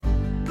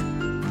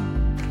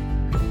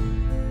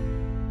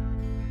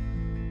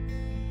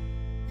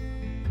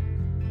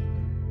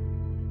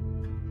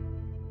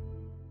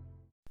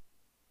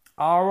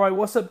All right,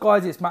 what's up,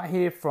 guys? It's Matt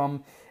here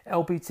from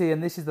LPT,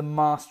 and this is the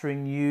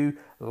Mastering You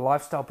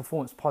Lifestyle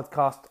Performance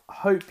Podcast.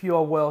 Hope you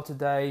are well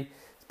today.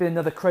 It's been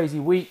another crazy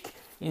week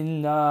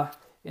in the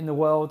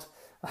world.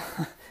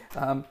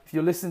 If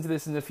you're listening to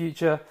this in the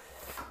future,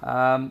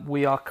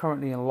 we are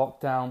currently in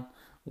lockdown.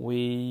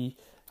 We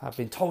have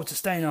been told to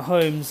stay in our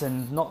homes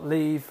and not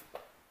leave.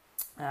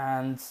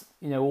 And,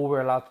 all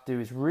we're allowed to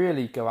do is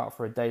really go out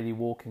for a daily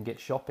walk and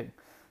get shopping.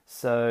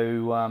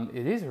 So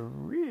it is a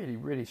really,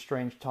 really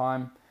strange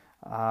time.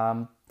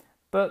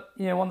 But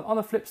on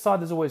the flip side,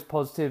 there's always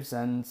positives,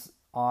 and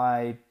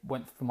I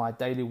went for my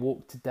daily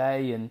walk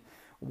today, and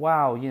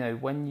wow,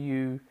 when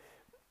you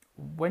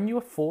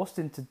are forced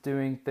into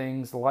doing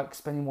things like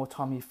spending more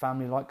time with your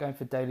family, like going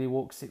for daily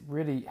walks, it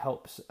really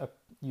helps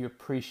you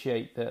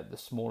appreciate the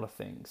smaller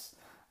things.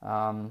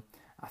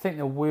 I think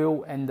there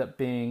will end up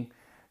being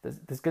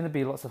there's going to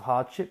be lots of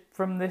hardship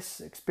from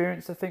this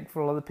experience, I think, for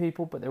a lot of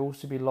people, but there will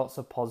also be lots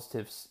of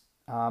positives.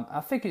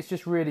 I think it's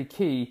just really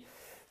key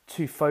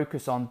to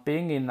focus on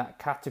being in that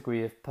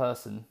category of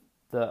person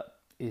that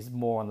is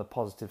more on the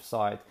positive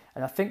side.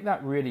 And I think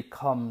that really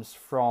comes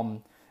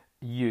from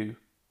you.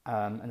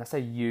 And I say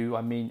you,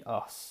 I mean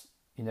us.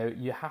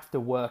 You have to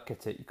work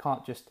at it. You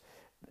can't just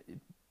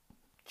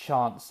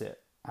chance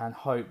it and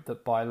hope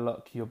that by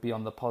luck you'll be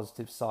on the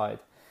positive side.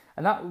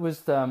 And that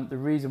was the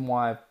reason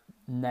why I've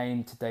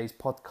named today's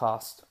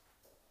podcast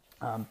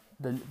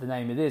the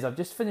name it is. I've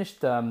just finished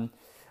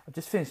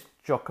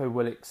Jocko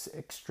Willink's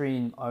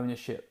Extreme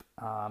Ownership.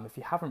 If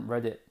you haven't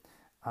read it,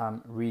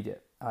 read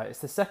it. It's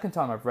the second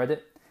time I've read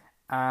it,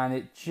 and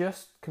it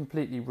just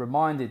completely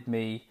reminded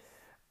me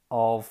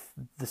of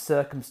the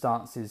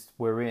circumstances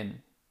we're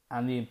in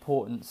and the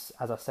importance,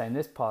 as I say in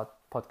this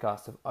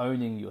podcast, of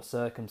owning your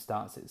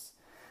circumstances.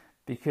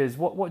 Because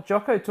what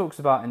Jocko talks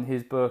about in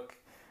his book,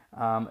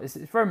 it's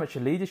very much a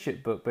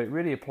leadership book, but it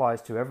really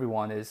applies to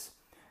everyone, is,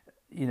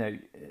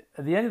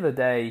 at the end of the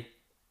day,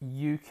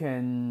 you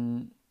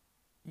can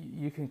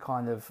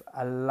kind of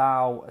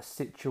allow a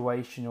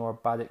situation or a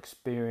bad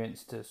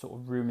experience to sort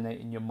of ruminate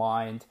in your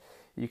mind.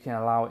 You can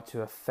allow it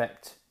to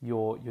affect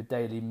your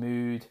daily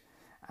mood,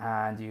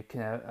 and you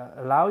can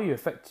allow you to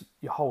affect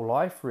your whole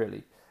life,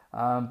 really.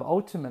 But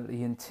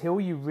ultimately, until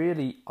you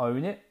really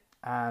own it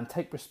and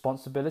take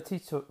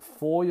responsibility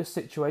for your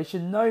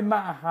situation, no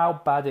matter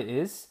how bad it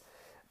is,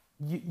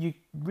 you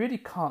really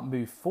can't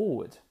move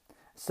forward.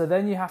 So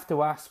then you have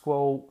to ask,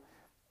 well,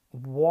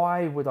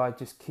 why would I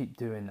just keep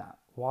doing that?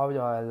 Why would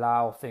I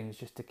allow things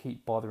just to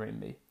keep bothering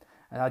me?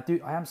 And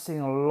I am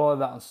seeing a lot of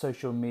that on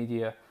social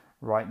media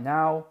right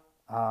now.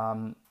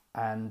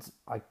 And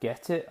I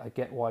get it. I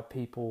get why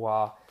people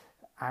are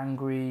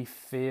angry,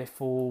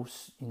 fearful,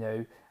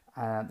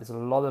 and there's a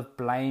lot of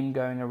blame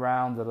going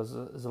around. There's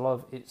a lot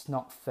of it's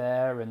not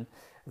fair, and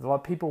there's a lot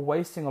of people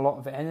wasting a lot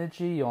of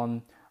energy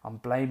on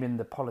blaming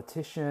the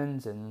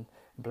politicians and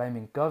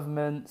blaming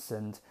governments,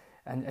 and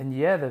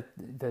yeah,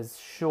 there's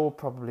sure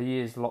probably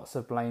is lots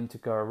of blame to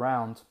go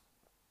around.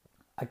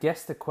 I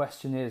guess the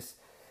question is,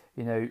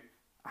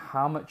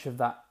 how much of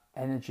that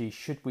energy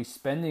should we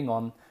spending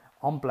on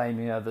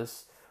blaming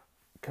others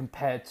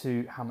compared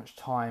to how much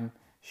time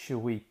should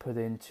we put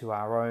into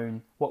our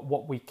own,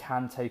 what we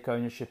can take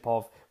ownership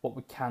of, what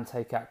we can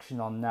take action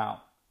on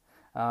now.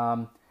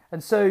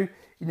 And so,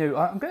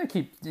 I'm going to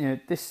keep,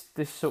 this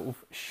sort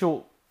of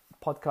short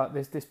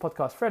podcast, this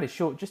podcast fairly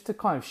short, just to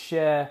kind of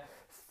share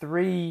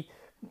three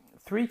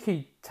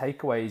key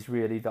takeaways,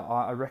 really, that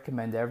I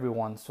recommend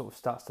everyone sort of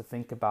starts to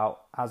think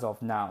about as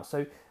of now.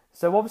 So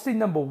obviously,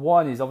 number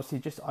one is obviously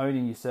just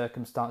owning your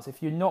circumstance.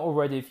 If you're not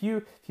already, if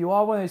you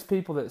are one of those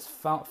people that's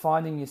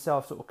finding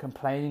yourself sort of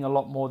complaining a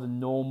lot more than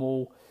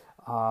normal,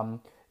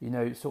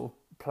 sort of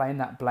playing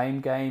that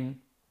blame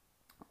game,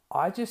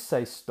 I just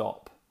say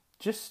stop.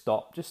 Just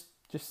stop. Just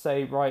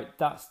say, right,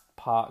 that's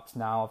parked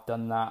now. I've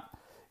done that.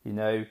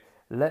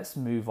 Let's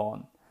move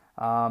on.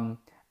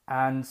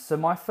 And so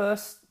my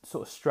first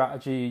sort of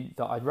strategy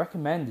that I'd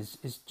recommend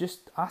is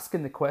just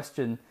asking the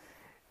question,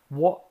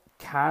 what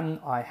can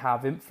I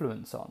have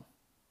influence on?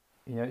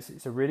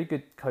 It's a really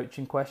good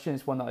coaching question.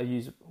 It's one that I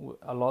use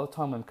a lot of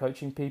time when I'm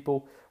coaching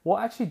people.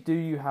 What actually do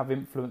you have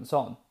influence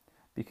on?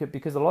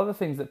 Because a lot of the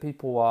things that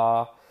people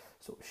are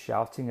sort of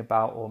shouting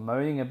about or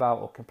moaning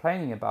about or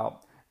complaining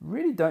about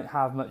really don't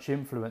have much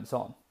influence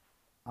on.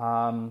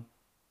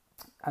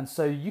 And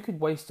so you could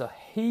waste a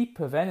heap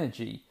of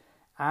energy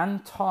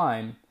and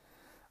time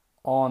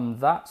on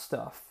that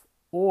stuff,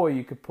 or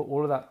you could put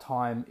all of that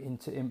time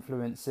into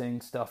influencing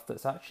stuff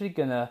that's actually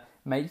going to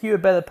make you a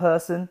better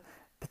person,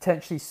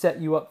 potentially set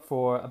you up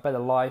for a better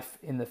life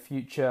in the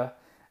future,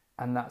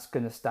 and that's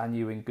going to stand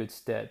you in good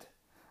stead.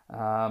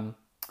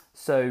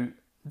 So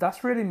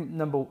that's really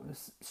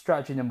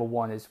strategy number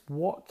one, is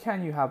what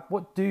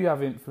do you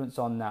have influence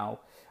on now?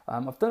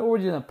 I've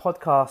already done a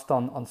podcast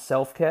on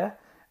self-care,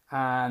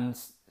 and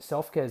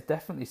self-care is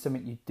definitely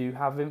something you do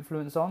have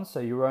influence on. So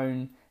your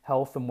own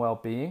health and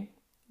well-being.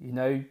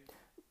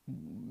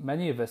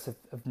 Many of us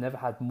have never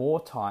had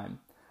more time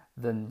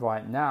than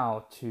right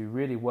now to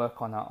really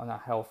work on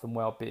our health and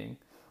well-being.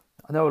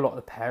 I know a lot of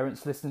the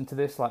parents listening to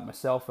this, like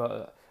myself,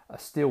 are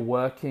still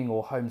working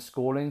or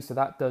homeschooling, so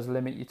that does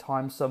limit your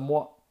time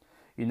somewhat,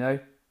 you know.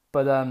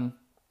 But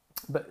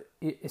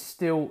it's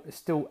still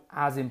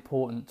as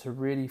important to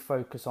really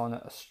focus on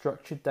a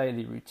structured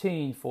daily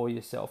routine for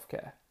your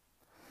self-care.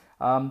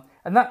 And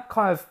that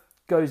kind of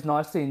goes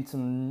nicely into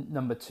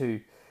number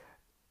 2,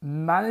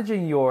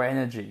 managing your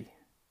energy,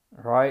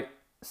 right?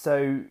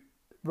 So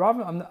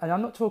and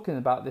I'm not talking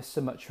about this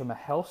so much from a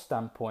health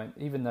standpoint,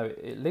 even though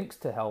it links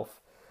to health,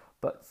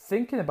 but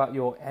thinking about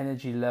your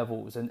energy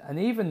levels and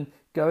even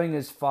going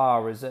as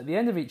far as at the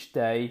end of each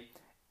day,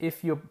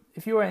 if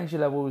your energy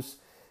levels,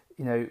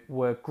 you know,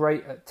 were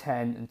great at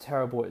 10 and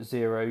terrible at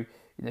 0, you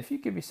know, if you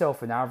give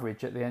yourself an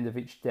average at the end of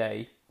each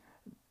day,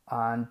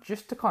 and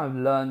just to kind of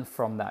learn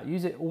from that,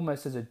 use it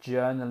almost as a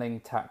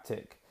journaling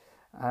tactic,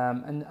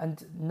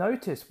 and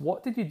notice,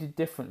 what did you do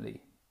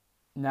differently?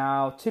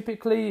 Now,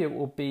 typically it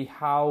will be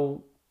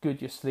how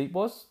good your sleep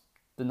was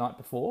the night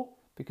before,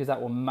 because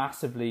that will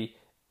massively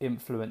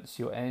influence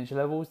your energy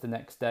levels the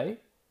next day.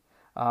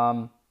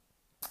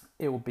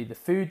 It will be the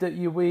food that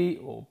you eat,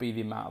 it will be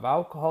the amount of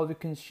alcohol you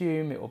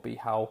consume, it will be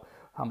how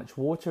much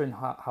water and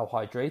how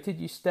hydrated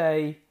you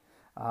stay.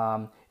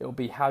 It will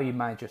be how you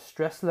manage your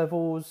stress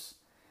levels.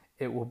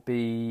 It will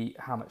be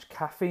how much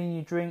caffeine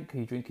you drink. Are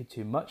you drinking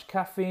too much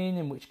caffeine?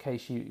 In which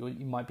case you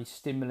might be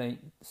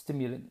stimulating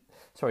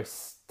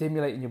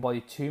your body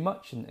too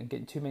much and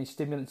getting too many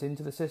stimulants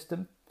into the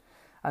system.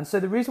 And so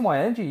the reason why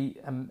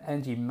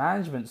energy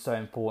management is so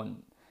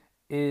important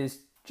is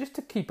just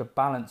to keep a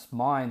balanced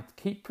mind,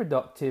 keep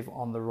productive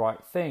on the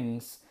right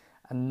things,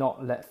 and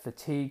not let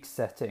fatigue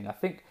set in. I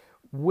think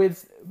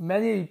with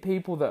many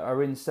people that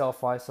are in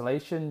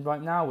self-isolation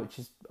right now, which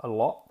is a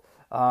lot,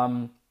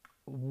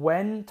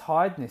 when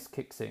tiredness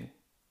kicks in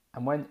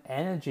and when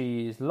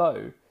energy is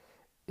low,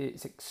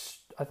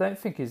 I don't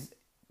think is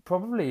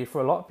probably,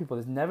 for a lot of people,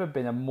 there's never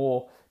been a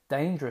more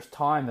dangerous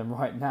time than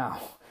right now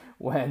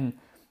when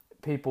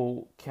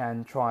people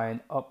can try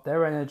and up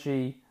their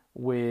energy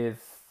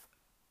with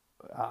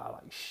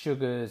like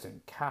sugars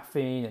and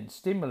caffeine and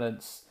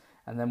stimulants,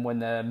 and then when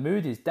their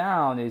mood is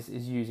down is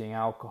using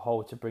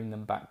alcohol to bring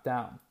them back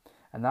down.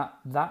 And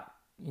that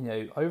you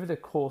know, over the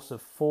course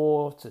of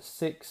 4 to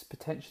 6,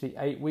 potentially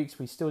 8 weeks,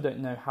 we still don't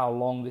know how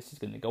long this is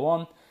going to go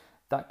on.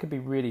 That could be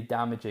really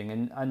damaging.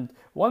 And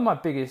one of my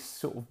biggest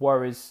sort of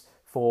worries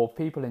for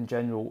people in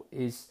general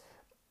is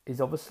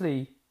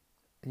obviously,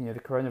 you know,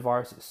 the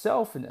coronavirus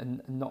itself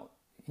and not,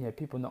 you know,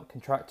 people not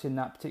contracting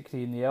that,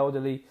 particularly in the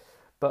elderly.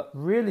 But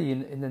really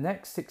in the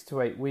next 6 to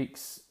 8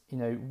 weeks, you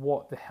know,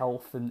 what the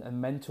health and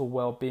mental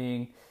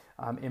well-being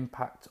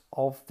impact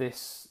of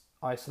this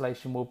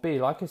isolation will be.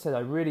 Like I said, I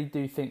really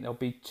do think there'll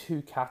be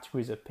 2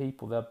 categories of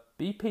people. There'll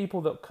be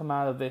people that come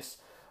out of this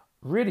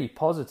really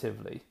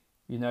positively,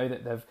 you know,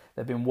 that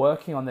they've been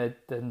working on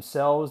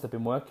themselves, they've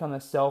been working on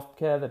their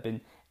self-care, they've been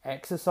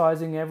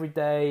exercising every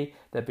day,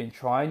 they've been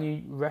trying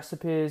new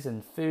recipes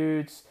and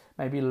foods,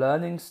 maybe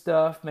learning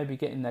stuff, maybe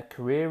getting their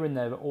career and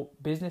their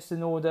business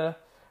in order,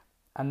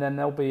 and then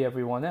there'll be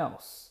everyone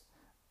else.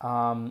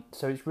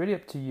 So it's really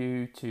up to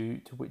you to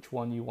which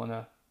one you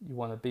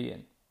wanna be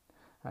in.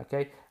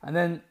 Okay, and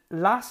then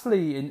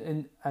lastly,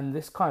 and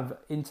this kind of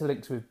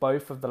interlinks with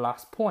both of the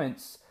last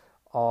points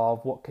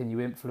of what can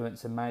you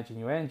influence and managing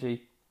your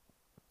energy,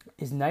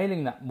 is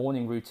nailing that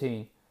morning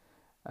routine.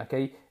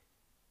 Okay,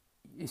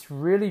 it's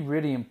really,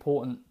 really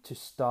important to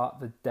start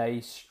the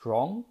day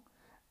strong,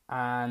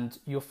 and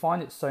you'll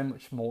find it so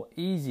much more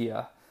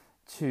easier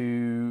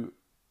to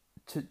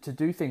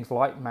do things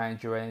like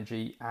manage your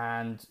energy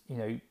and, you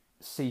know,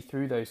 see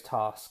through those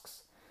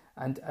tasks.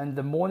 And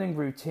the morning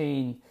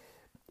routine,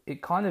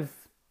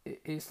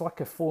 it's like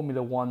a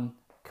Formula One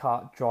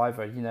kart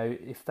driver. You know,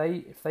 if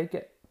they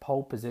get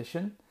pole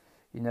position,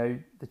 you know,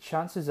 the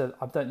chances are,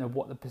 I don't know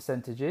what the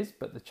percentage is,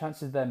 but the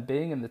chances of them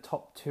being in the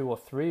top 2 or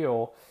 3,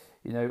 or,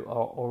 you know,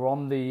 or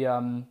on the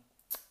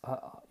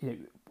you know,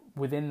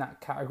 within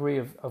that category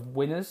of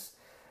winners,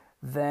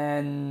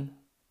 then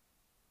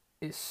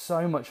it's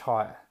so much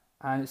higher.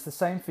 And it's the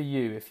same for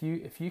you. If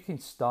you can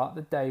start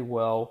the day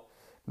well,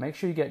 make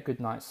sure you get good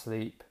night's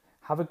sleep,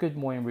 have a good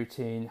morning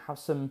routine,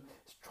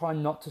 try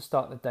not to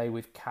start the day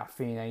with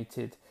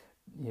caffeinated,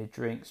 you know,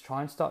 drinks.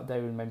 Try and start the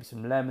day with maybe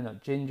some lemon or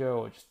ginger,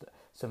 or just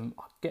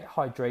get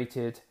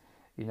hydrated,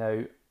 you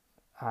know,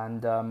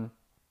 and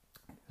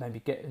maybe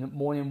get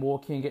morning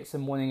walking, get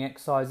some morning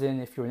exercise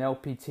in. If you're an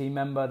LPT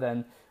member,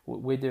 then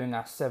we're doing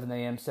our 7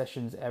 a.m.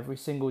 sessions every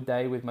single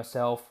day with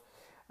myself.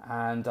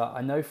 And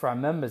I know for our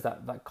members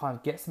that kind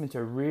of gets them into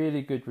a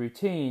really good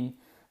routine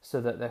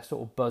so that they're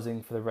sort of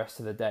buzzing for the rest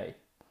of the day.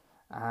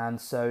 And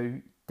so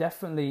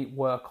definitely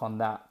work on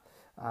that.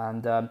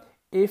 And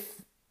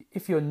if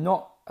you're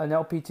not an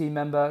LPT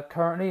member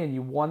currently and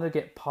you want to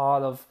get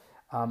part of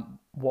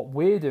what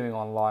we're doing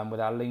online with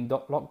our Lean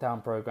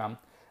Lockdown program,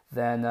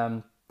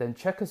 then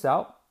check us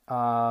out.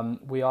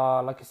 We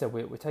are, like I said,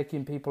 we're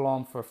taking people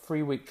on for a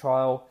 3-week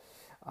trial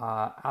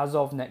as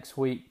of next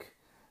week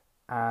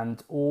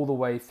and all the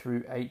way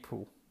through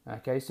April.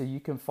 Okay, so you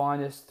can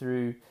find us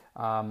through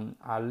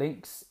our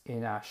links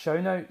in our show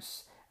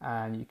notes,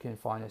 and you can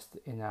find us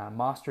in our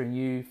Mastering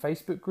You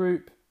Facebook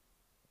group.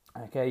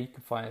 Okay, you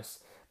can find us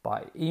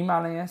by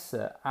emailing us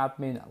at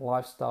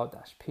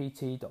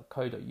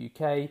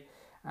admin@lifestyle-pt.co.uk.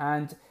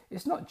 And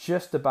it's not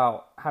just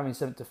about having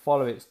something to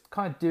follow, it's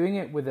kind of doing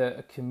it with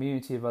a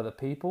community of other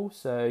people.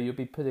 So you'll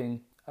be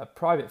putting a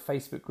private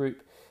Facebook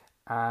group,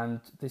 and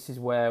this is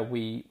where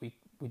we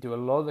do a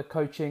lot of the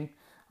coaching.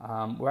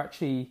 We're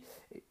actually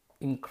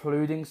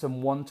including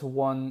some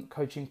one-to-one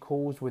coaching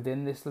calls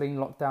within this Lean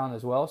Lockdown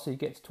as well. So you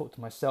get to talk to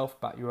myself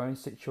about your own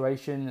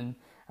situation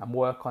and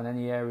work on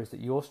any areas that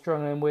you're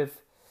struggling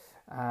with.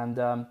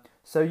 And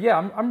so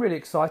yeah, I'm really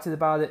excited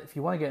about it. If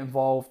you want to get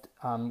involved,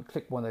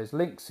 click one of those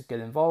links to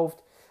get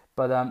involved.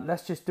 But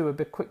let's just do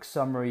a quick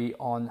summary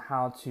on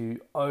how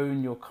to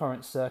own your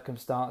current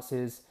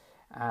circumstances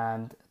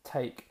and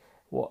take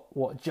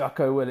what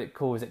Jocko Willink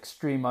calls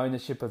extreme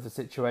ownership of the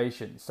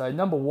situation. So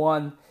number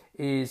one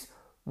is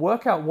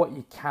work out what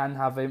you can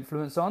have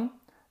influence on.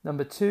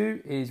 Number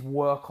two is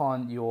work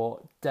on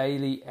your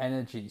daily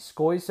energy.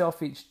 Score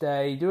yourself each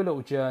day, do a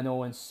little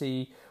journal and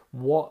see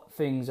what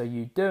things are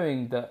you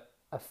doing that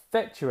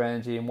affect your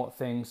energy and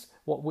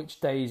which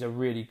days are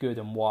really good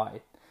and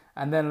why.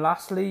 And then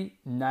lastly,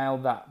 nail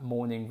that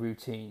morning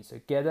routine.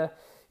 So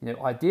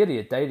ideally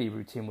a daily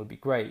routine would be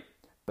great.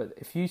 But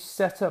if you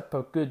set up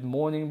a good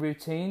morning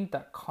routine,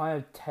 that kind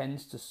of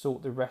tends to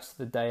sort the rest of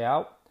the day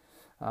out.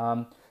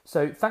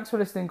 So thanks for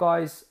listening,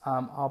 guys.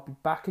 I'll be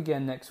back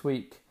again next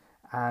week,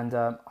 and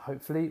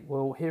hopefully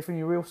we'll hear from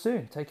you real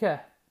soon. Take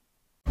care.